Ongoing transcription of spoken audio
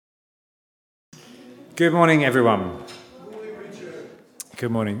Good morning, everyone. Good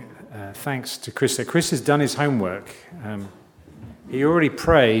morning. Thanks to Chris. Chris has done his homework. He already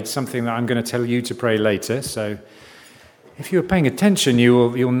prayed something that I'm going to tell you to pray later. So if you're paying attention,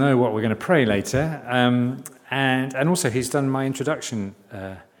 you'll know what we're going to pray later. And also he's done my introduction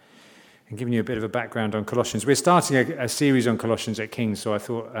and given you a bit of a background on Colossians. We're starting a series on Colossians at King's, so I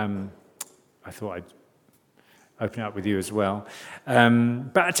thought I'd open it up with you as well.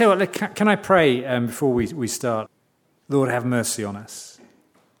 But I tell you what, can I pray before we start? Lord, have mercy on us.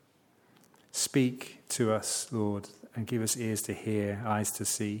 Speak to us, Lord, and give us ears to hear, eyes to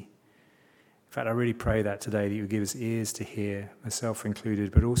see. In fact, I really pray that today, that you give us ears to hear, myself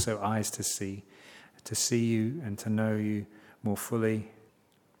included, but also eyes to see you and to know you more fully,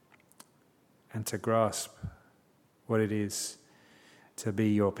 and to grasp what it is to be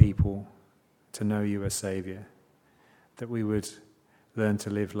your people, to know you as Saviour, that we would learn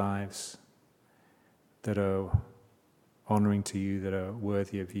to live lives that are honouring to you, that are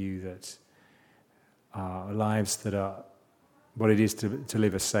worthy of you, that are lives that are what it is to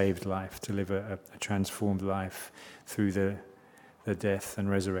live a saved life, to live a transformed life through the death and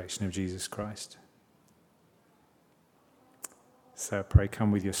resurrection of Jesus Christ. So I pray,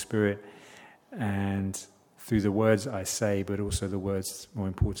 come with your Spirit, and through the words I say, but also the words, more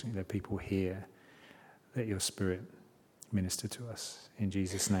importantly, that people hear, let your Spirit minister to us. In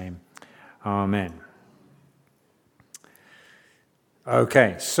Jesus' name, amen.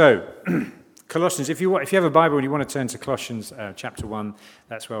 Okay, so Colossians, if you have a Bible and you want to turn to Colossians chapter 1,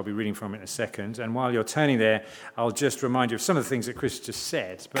 that's where I'll be reading from in a second. And while you're turning there, I'll just remind you of some of the things that Chris just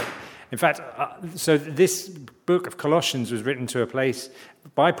said. But in fact, so this book of Colossians was written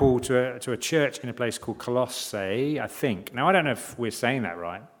by Paul to a church in a place called Colossae, I think. Now, I don't know if we're saying that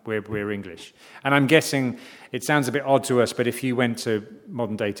right. We're English. And I'm guessing it sounds a bit odd to us, but if you went to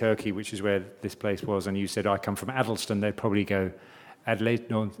modern-day Turkey, which is where this place was, and you said, I come from Addleston, they'd probably go, Adelaide,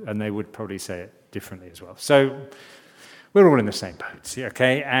 and they would probably say it differently as well. So we're all in the same boat,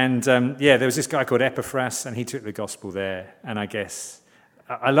 okay? And there was this guy called Epaphras, and he took the gospel there. And I guess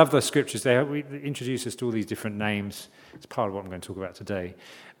I love those scriptures. They introduce us to all these different names. It's part of what I'm going to talk about today.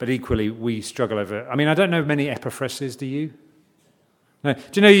 But equally, we struggle over. I mean, I don't know many Epaphrases. Do you? No. Do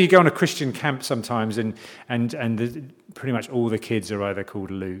you know you go on a Christian camp sometimes, and pretty much all the kids are either called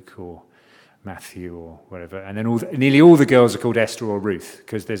Luke or Matthew or whatever, and then nearly all the girls are called Esther or Ruth,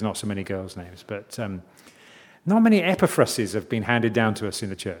 because there's not so many girls' names. But not many Epaphrases have been handed down to us in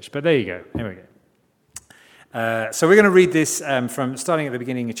the church. But there you go. There we go. So we're going to read this from starting at the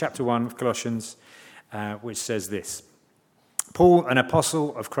beginning of chapter 1 of Colossians, which says this. Paul, an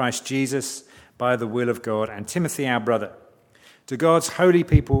apostle of Christ Jesus, by the will of God, and Timothy, our brother, to God's holy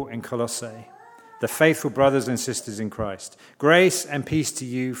people in Colossae, the faithful brothers and sisters in Christ, grace and peace to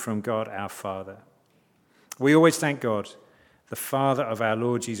you from God our Father. We always thank God, the Father of our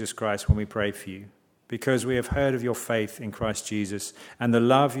Lord Jesus Christ, when we pray for you, because we have heard of your faith in Christ Jesus and the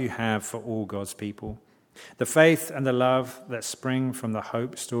love you have for all God's people, the faith and the love that spring from the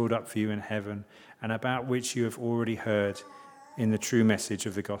hope stored up for you in heaven, and about which you have already heard in the true message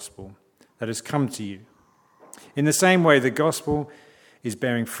of the gospel that has come to you. In the same way, the gospel is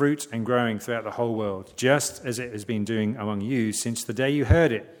bearing fruit and growing throughout the whole world, just as it has been doing among you since the day you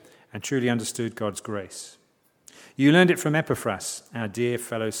heard it and truly understood God's grace. You learned it from Epaphras, our dear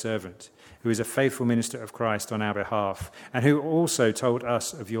fellow servant, who is a faithful minister of Christ on our behalf, and who also told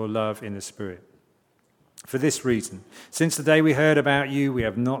us of your love in the Spirit. For this reason, since the day we heard about you, we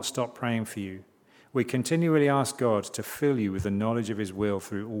have not stopped praying for you. We continually ask God to fill you with the knowledge of his will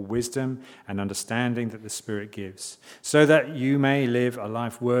through all wisdom and understanding that the Spirit gives, so that you may live a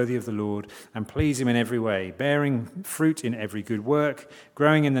life worthy of the Lord and please him in every way, bearing fruit in every good work,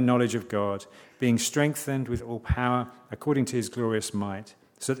 growing in the knowledge of God, being strengthened with all power according to his glorious might,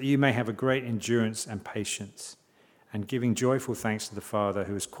 so that you may have a great endurance and patience, and giving joyful thanks to the Father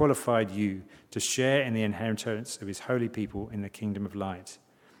who has qualified you to share in the inheritance of his holy people in the kingdom of light.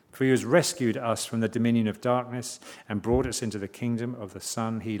 For he has rescued us from the dominion of darkness and brought us into the kingdom of the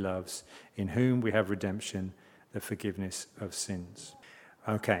Son he loves, in whom we have redemption, the forgiveness of sins.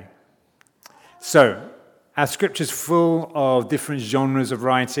 Okay, so our scripture's full of different genres of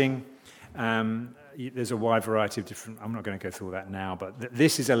writing. There's a wide variety of different, I'm not going to go through all that now, but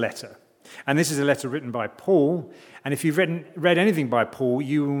this is a letter. And this is a letter written by Paul. And if you've read anything by Paul,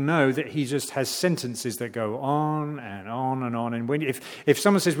 you will know that he just has sentences that go on and on and on. And if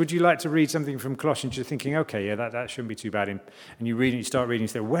someone says, would you like to read something from Colossians, you're thinking, okay, yeah, that shouldn't be too bad. And you start reading, you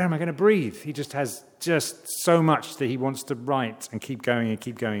say, where am I going to breathe? He just has so much that he wants to write and keep going and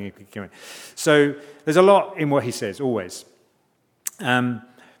keep going and keep going. So there's a lot in what he says, always.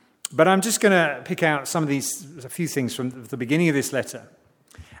 But I'm just going to pick out a few things from the beginning of this letter,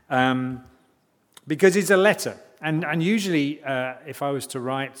 because it's a letter. And usually, if I was to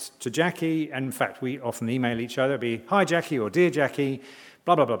write to Jackie, and in fact, we often email each other, it'd be, "Hi, Jackie," or "Dear Jackie,"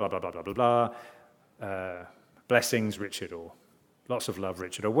 blah, blah, blah, blah, blah, blah, blah, blah, blah, blessings, Richard, or lots of love,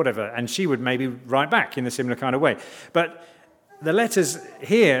 Richard, or whatever. And she would maybe write back in a similar kind of way. But the letters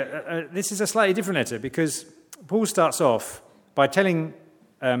here, this is a slightly different letter, because Paul starts off by telling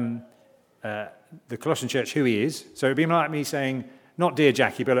the Colossian church who he is. So it would be like me saying, not "Dear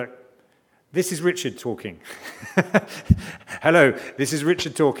Jackie," but like, "This is Richard talking." "Hello, this is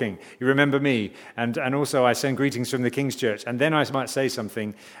Richard talking. You remember me. And also I send greetings from the King's Church." And then I might say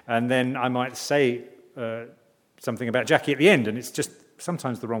something, and then I might say something about Jackie at the end, and it's just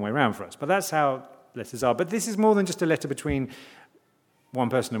sometimes the wrong way around for us. But that's how letters are. But this is more than just a letter between one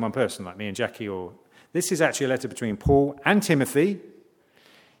person and one person, like me and Jackie. Or this is actually a letter between Paul and Timothy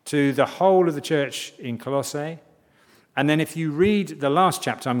to the whole of the church in Colossae. And then if you read the last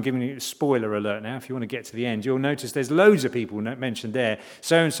chapter, I'm giving you a spoiler alert now, if you want to get to the end, you'll notice there's loads of people mentioned there.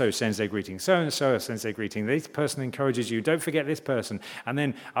 So-and-so sends their greeting. So-and-so sends their greeting. This person encourages you. Don't forget this person. And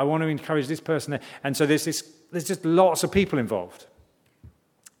then I want to encourage this person. And so there's just lots of people involved.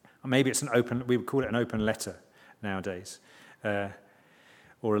 Or maybe it's we would call it an open letter nowadays.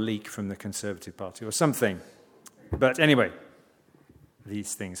 Or a leak from the Conservative Party or something. But anyway,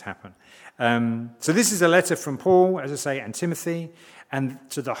 these things happen. So this is a letter from Paul, as I say, and Timothy, and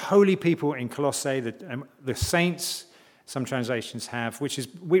to the holy people in Colossae, the saints, some translations have, which is,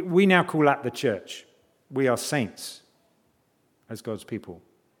 we now call that the church. We are saints as God's people.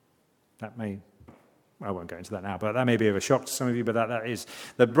 I won't go into that now, but that may be of a shock to some of you, but that is.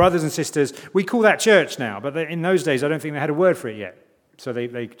 The brothers and sisters, we call that church now, but in those days I don't think they had a word for it yet. So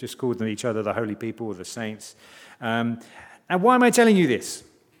they just called them each other the holy people or the saints. And why am I telling you this?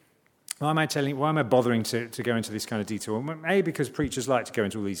 Why am I bothering to go into this kind of detail? A, because preachers like to go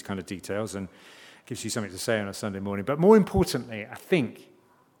into all these kind of details and it gives you something to say on a Sunday morning. But more importantly, I think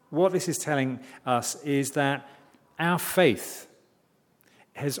what this is telling us is that our faith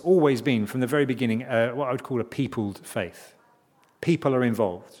has always been, from the very beginning, what I would call a peopled faith. People are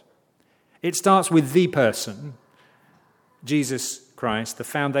involved. It starts with the person, Jesus Christ, the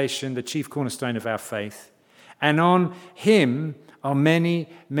foundation, the chief cornerstone of our faith. And on him are many,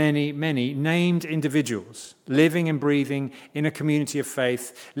 many, many named individuals living and breathing in a community of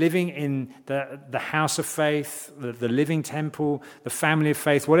faith, living in the house of faith, the living temple, the family of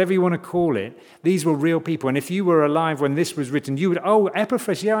faith, whatever you want to call it. These were real people. And if you were alive when this was written, you would,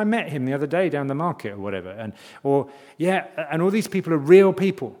 Epaphras, I met him the other day down the market or whatever. And all these people are real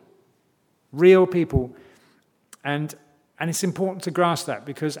people. Real people. And it's important to grasp that,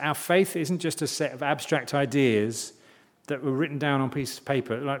 because our faith isn't just a set of abstract ideas that were written down on a piece of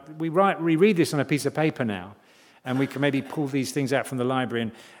paper. Like we read this on a piece of paper now, and we can maybe pull these things out from the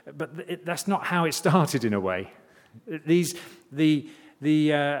library. But that's not how it started in a way. The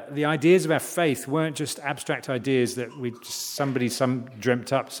ideas of our faith weren't just abstract ideas that somebody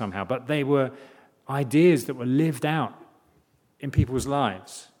dreamt up somehow, but they were ideas that were lived out in people's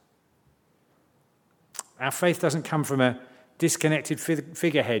lives. Our faith doesn't come from a disconnected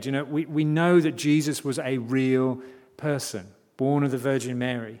figurehead. We know that Jesus was a real person, born of the Virgin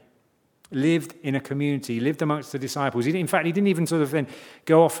Mary, lived in a community, lived amongst the disciples. In fact, he didn't even sort of then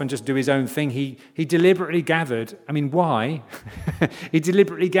go off and just do his own thing. He deliberately gathered. I mean, why? He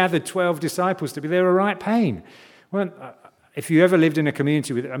deliberately gathered 12 disciples to be there at right pain. Well, if you ever lived in a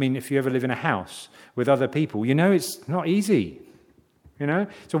community if you ever live in a house with other people, it's not easy.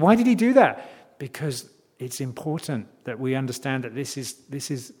 So why did he do that? Because it's important that we understand that this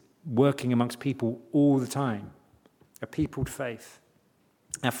is working amongst people all the time. A peopled faith.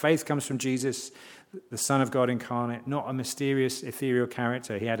 Our faith comes from Jesus, the Son of God incarnate, not a mysterious, ethereal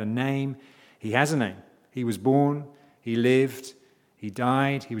character. He had a name. He has a name. He was born. He lived. He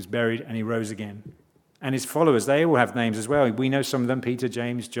died. He was buried, and he rose again. And his followers, they all have names as well. We know some of them: Peter,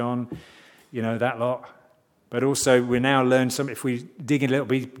 James, John, that lot. But also, we now learn some. If we dig in a little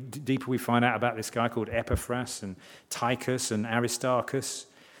bit deeper, we find out about this guy called Epaphras and Tychus and Aristarchus.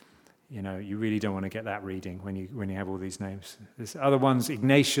 You really don't want to get that reading when you have all these names. There's other ones,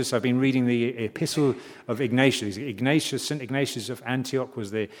 Ignatius. I've been reading the epistle of Ignatius. St. Ignatius of Antioch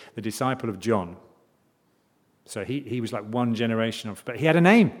was the disciple of John. So he was like one generation of, but he had a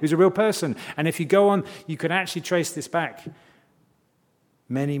name. He was a real person. And if you go on, you can actually trace this back.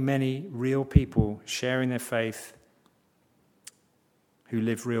 Many, many real people sharing their faith who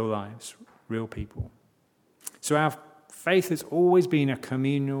live real lives, real people. So our faith has always been a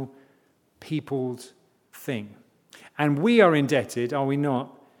communal, peopled thing. And we are indebted, are we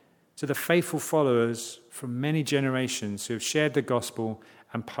not, to the faithful followers from many generations who have shared the gospel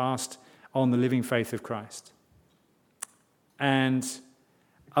and passed on the living faith of Christ. And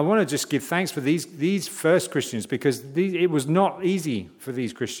I want to just give thanks for these first Christians, because it was not easy for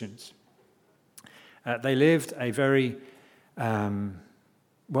these Christians. They lived a very, they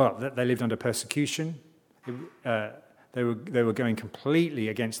lived under persecution. They were going completely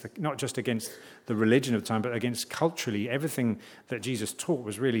against, not just against the religion of the time, but against culturally. Everything that Jesus taught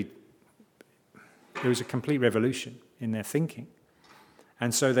was really, there was a complete revolution in their thinking.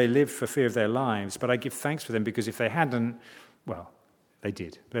 And so they lived for fear of their lives. But I give thanks for them, because if they hadn't, well, they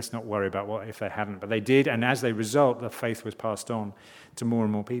did. Let's not worry about what if they hadn't. But they did, and as a result, the faith was passed on to more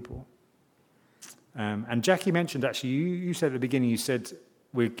and more people. And Jackie mentioned, actually, you said at the beginning, you said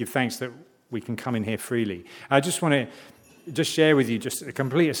we give thanks that we can come in here freely. I just want to just share with you, just a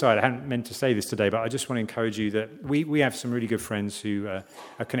complete aside, I hadn't meant to say this today, but I just want to encourage you that we have some really good friends who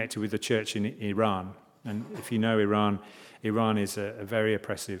are connected with the church in Iran. And if you know Iran is a very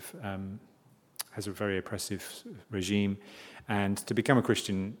oppressive, has a very oppressive regime. And to become a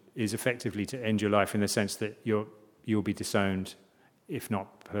Christian is effectively to end your life, in the sense that you'll be disowned, if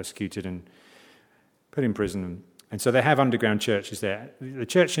not persecuted and put in prison. And so they have underground churches there. The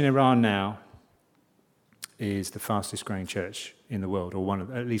church in Iran now is the fastest growing church in the world, or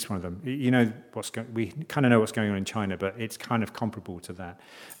at least one of them. You know we kind of know what's going on in China, but it's kind of comparable to that.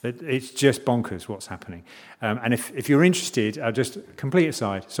 It's just bonkers what's happening. And if you're interested, I'll just complete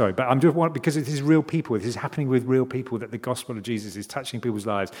aside. Sorry, but I'm just because it is real people. This is happening with real people, that the gospel of Jesus is touching people's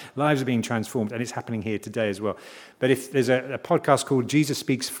lives. Lives are being transformed, and it's happening here today as well. But if there's a podcast called Jesus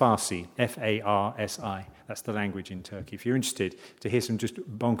Speaks Farsi, Farsi. That's the language in Turkey. If you're interested to hear some just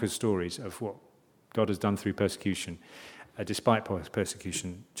bonkers stories of what God has done through persecution, despite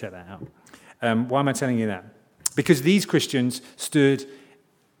persecution, check that out. Why am I telling you that? Because these Christians stood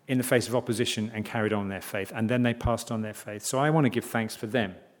in the face of opposition and carried on their faith, and then they passed on their faith. So I want to give thanks for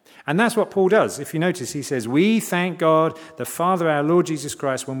them. And that's what Paul does. If you notice, he says, "We thank God, the Father of our Lord Jesus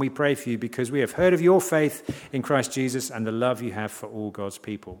Christ, when we pray for you, because we have heard of your faith in Christ Jesus and the love you have for all God's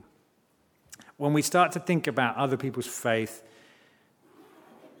people." When we start to think about other people's faith,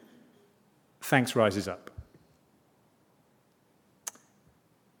 thanks rises up.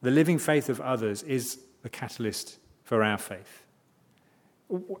 The living faith of others is the catalyst for our faith.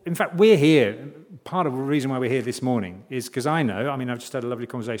 In fact, we're here. Part of the reason why we're here this morning is because I've just had a lovely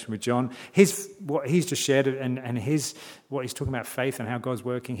conversation with John. What he's just shared and what he's talking about faith and how God's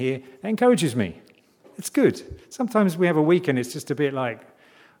working here, it encourages me. It's good. Sometimes we have a week and it's just a bit like,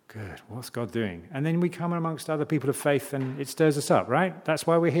 good, what's God doing? And then we come amongst other people of faith and it stirs us up, right? That's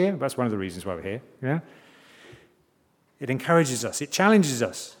why we're here. That's one of the reasons why we're here. Yeah. It encourages us. It challenges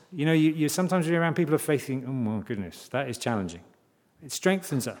us. You know, you sometimes you're around people of faith think, oh my goodness, that is challenging. It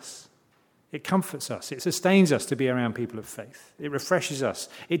strengthens us. It comforts us. It sustains us to be around people of faith. It refreshes us.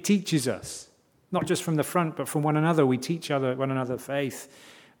 It teaches us, not just from the front, but from one another. We teach one another faith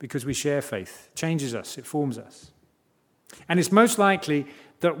because we share faith. It changes us. It forms us. And it's most likely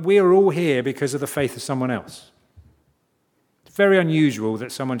that we're all here because of the faith of someone else. It's very unusual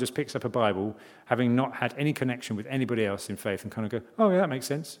that someone just picks up a Bible, having not had any connection with anybody else in faith, and kind of go, oh, yeah, that makes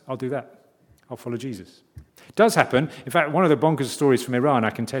sense. I'll do that. I'll follow Jesus. It does happen. In fact, one of the bonkers stories from Iran, I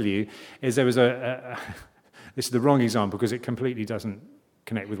can tell you, is there was this is the wrong example because it completely doesn't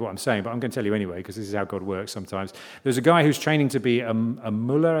connect with what I'm saying, but I'm going to tell you anyway because this is how God works sometimes. There's a guy who's training to be a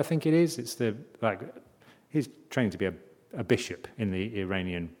mullah, I think it is. He's training to be a bishop in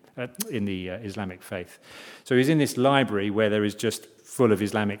the Islamic faith. So he's in this library where there is just full of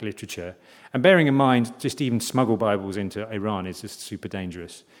Islamic literature. And bearing in mind, just even smuggle Bibles into Iran is just super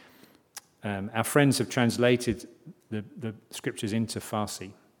dangerous. Our friends have translated the scriptures into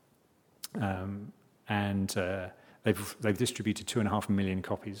Farsi, and they've distributed 2.5 million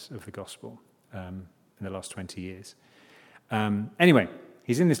copies of the gospel in the last 20 years. Anyway,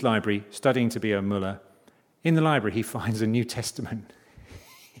 he's in this library studying to be a mullah. In the library, he finds a New Testament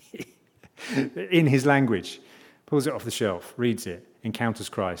in his language, pulls it off the shelf, reads it, encounters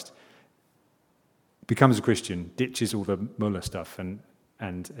Christ, becomes a Christian, ditches all the mullah stuff, and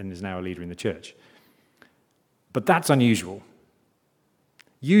is now a leader in the church. But that's unusual.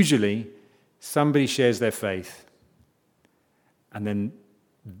 Usually, somebody shares their faith, and then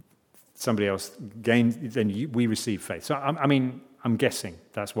somebody else gains, we receive faith. So, I'm guessing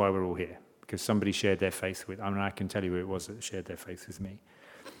that's why we're all here. Because somebody shared their faith with, I can tell you who it was that shared their faith with me.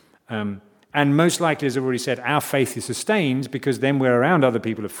 And most likely, as I've already said, our faith is sustained because then we're around other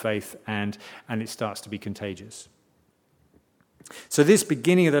people of faith and it starts to be contagious. So this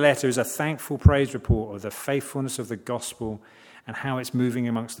beginning of the letter is a thankful praise report of the faithfulness of the gospel and how it's moving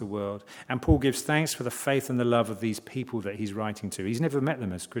amongst the world. And Paul gives thanks for the faith and the love of these people that he's writing to. He's never met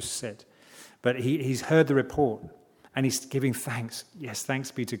them, as Chris said, but he's heard the report, and he's giving thanks. Yes,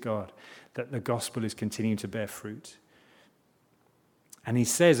 thanks be to God that the gospel is continuing to bear fruit. And he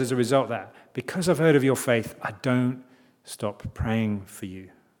says as a result that, because I've heard of your faith, I don't stop praying for you.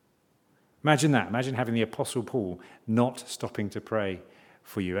 Imagine that. Imagine having the Apostle Paul not stopping to pray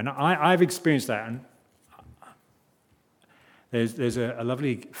for you. And I've experienced that. And there's a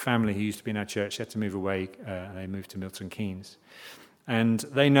lovely family who used to be in our church. They had to move away. They moved to Milton Keynes. And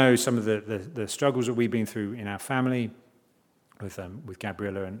they know some of the struggles that we've been through in our family with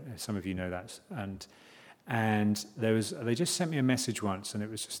Gabriella, and some of you know that. And they just sent me a message once, and it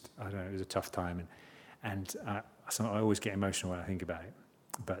was just, I don't know, it was a tough time. And I always get emotional when I think about it.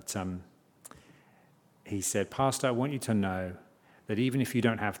 But he said, Pastor, I want you to know that even if you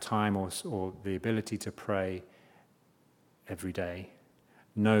don't have time or the ability to pray every day,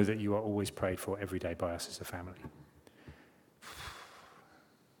 know that you are always prayed for every day by us as a family.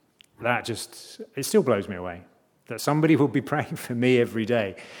 It still blows me away that somebody will be praying for me every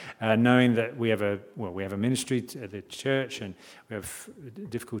day, knowing that we have a ministry at the church and we have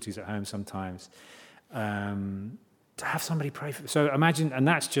difficulties at home sometimes. To have somebody pray for. So imagine, and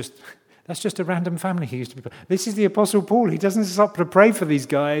that's just a random family he used to be. This is the Apostle Paul. He doesn't stop to pray for these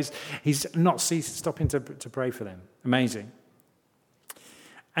guys. He's not stopping to pray for them. Amazing.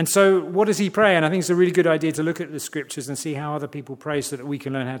 And so what does he pray? And I think it's a really good idea to look at the scriptures and see how other people pray so that we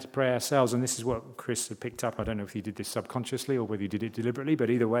can learn how to pray ourselves. And this is what Chris had picked up. I don't know if he did this subconsciously or whether he did it deliberately, but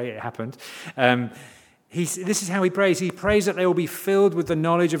either way, it happened. This is how he prays. He prays that they will be filled with the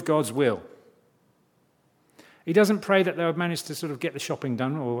knowledge of God's will. He doesn't pray that they'll manage to sort of get the shopping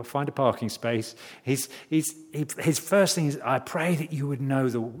done or find a parking space. His first thing is, I pray that you would know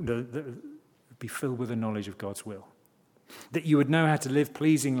be filled with the knowledge of God's will. That you would know how to live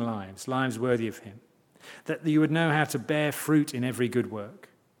pleasing lives worthy of him. That you would know how to bear fruit in every good work.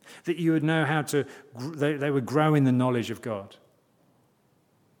 That you would know how they would grow in the knowledge of God.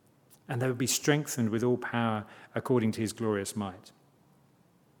 And they would be strengthened with all power according to his glorious might.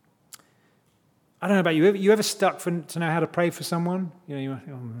 I don't know about you. You ever stuck to know how to pray for someone? You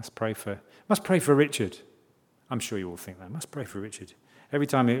must pray for Richard. I'm sure you all think that. Must pray for Richard. Every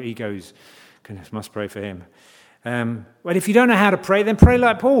time he goes, goodness, must pray for him. But if you don't know how to pray, then pray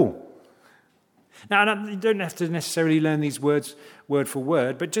like Paul. Now, you don't have to necessarily learn these words word for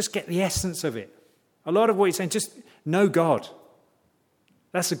word, but just get the essence of it. A lot of what he's saying, just know God.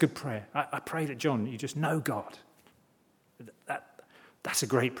 That's a good prayer. I pray that, John, you just know God. That's a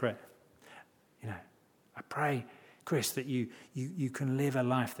great prayer. I pray, Chris, that you can live a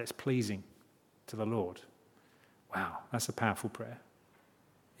life that's pleasing to the Lord. Wow, that's a powerful prayer.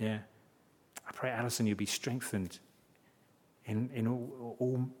 Yeah. I pray, Alison, you'll be strengthened in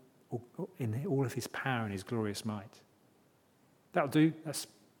all of his power and his glorious might. That'll do. That's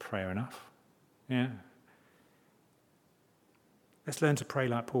prayer enough. Yeah. Let's learn to pray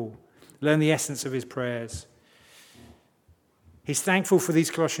like Paul. Learn the essence of his prayers. He's thankful for these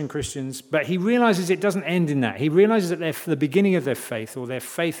Colossian Christians, but he realizes it doesn't end in that. He realizes that they're the beginning of their faith, or their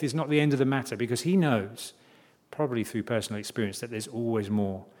faith is not the end of the matter, because he knows, probably through personal experience, that there's always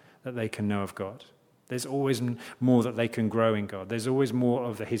more that they can know of God. There's always more that they can grow in God. There's always more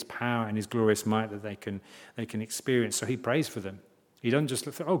of his power and his glorious might that they can experience. So he prays for them. He doesn't just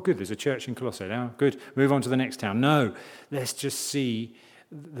look, oh, good, there's a church in Colossae now. Good, move on to the next town. No, let's just see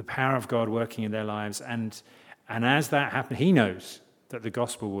the power of God working in their lives. And as that happens, he knows that the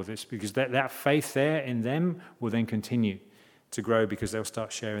gospel will this, because that faith there in them will then continue to grow because they'll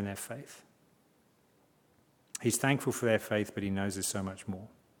start sharing their faith. He's thankful for their faith, but he knows there's so much more.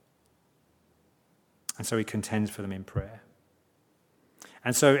 And so he contends for them in prayer.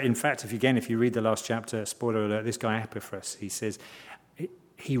 And so, in fact, if you read the last chapter, spoiler alert, this guy Epaphras, he says,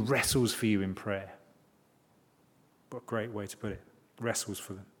 he wrestles for you in prayer. What a great way to put it. Wrestles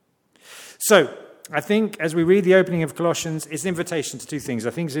for them. So, I think as we read the opening of Colossians, it's an invitation to two things.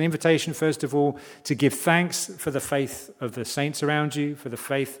 I think it's an invitation, first of all, to give thanks for the faith of the saints around you, for the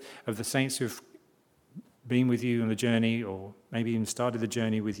faith of the saints who've been with you on the journey, or maybe even started the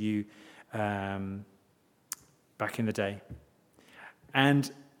journey with you back in the day. And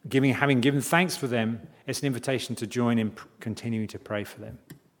having given thanks for them, it's an invitation to join in continuing to pray for them.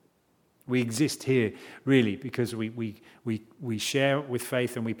 We exist here, really, because we share with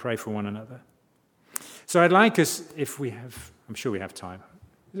faith and we pray for one another. So I'd like us, if we have, I'm sure we have time.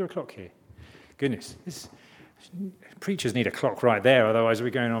 Is there a clock here? Goodness, preachers need a clock right there, otherwise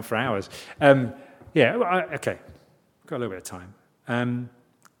we're going on for hours. Okay, got a little bit of time. Can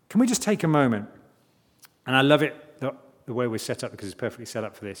we just take a moment? And I love it that the way we're set up because it's perfectly set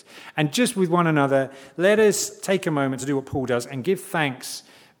up for this. And just with one another, let us take a moment to do what Paul does and give thanks.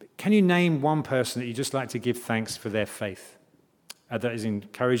 Can you name one person that you just like to give thanks for their faith that has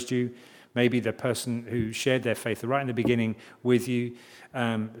encouraged you? Maybe the person who shared their faith right in the beginning with you.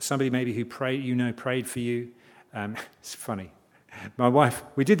 Somebody maybe who prayed for you. It's funny. My wife,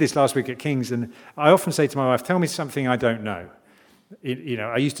 we did this last week at King's, and I often say to my wife, tell me something I don't know.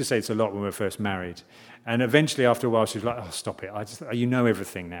 I used to say this a lot when we were first married. And eventually, after a while, she was like, oh, stop it. You know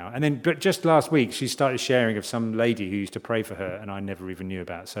everything now. But just last week, she started sharing of some lady who used to pray for her, and I never even knew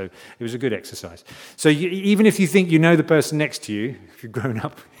about. So it was a good exercise. So even if you think you know the person next to you, if you've grown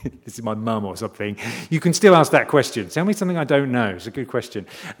up, this is my mum or something, you can still ask that question. Tell me something I don't know. It's a good question.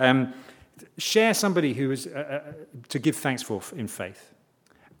 Share somebody who is to give thanks for in faith.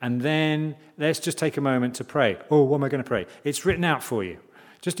 And then let's just take a moment to pray. Oh, what am I going to pray? It's written out for you.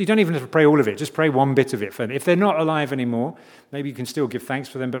 You don't even have to pray all of it. Just pray one bit of it for them. If they're not alive anymore, maybe you can still give thanks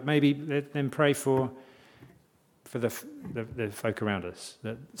for them, but maybe then pray for the folk around us,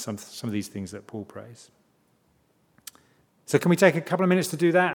 that some of these things that Paul prays. So can we take a couple of minutes to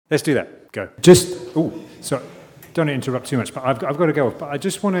do that? Let's do that. Go. Sorry. Don't interrupt too much, but I've got to go off. But I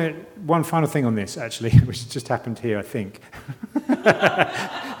just want to, one final thing on this, actually, which just happened here, I think.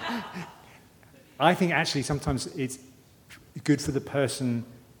 I think actually sometimes it's good for the person,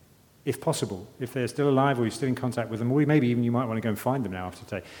 if possible, if they're still alive or you're still in contact with them, or maybe even you might want to go and find them now after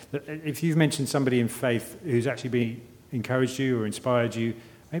today. If you've mentioned somebody in faith who's actually encouraged you or inspired you,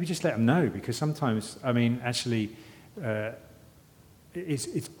 maybe just let them know, because sometimes,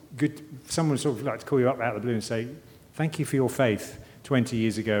 it's good. Someone sort of like to call you up out of the blue and say, thank you for your faith 20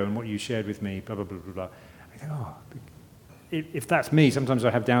 years ago and what you shared with me, blah, blah, blah, blah, blah. I think, if that's me, sometimes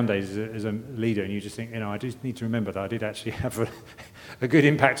I have down days as a leader, and you just think, I just need to remember that I did actually have a good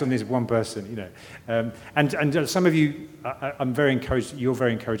impact on this one person, And some of you, I'm very encouraged. You're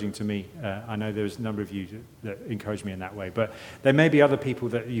very encouraging to me. I know there's a number of you that encourage me in that way. But there may be other people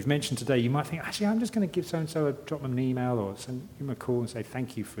that you've mentioned today. You might think, actually, I'm just going to give so-and-so drop them an email or give them a call and say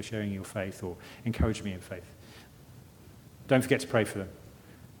thank you for sharing your faith or encourage me in faith. Don't forget to pray for them.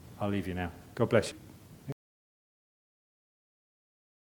 I'll leave you now. God bless you.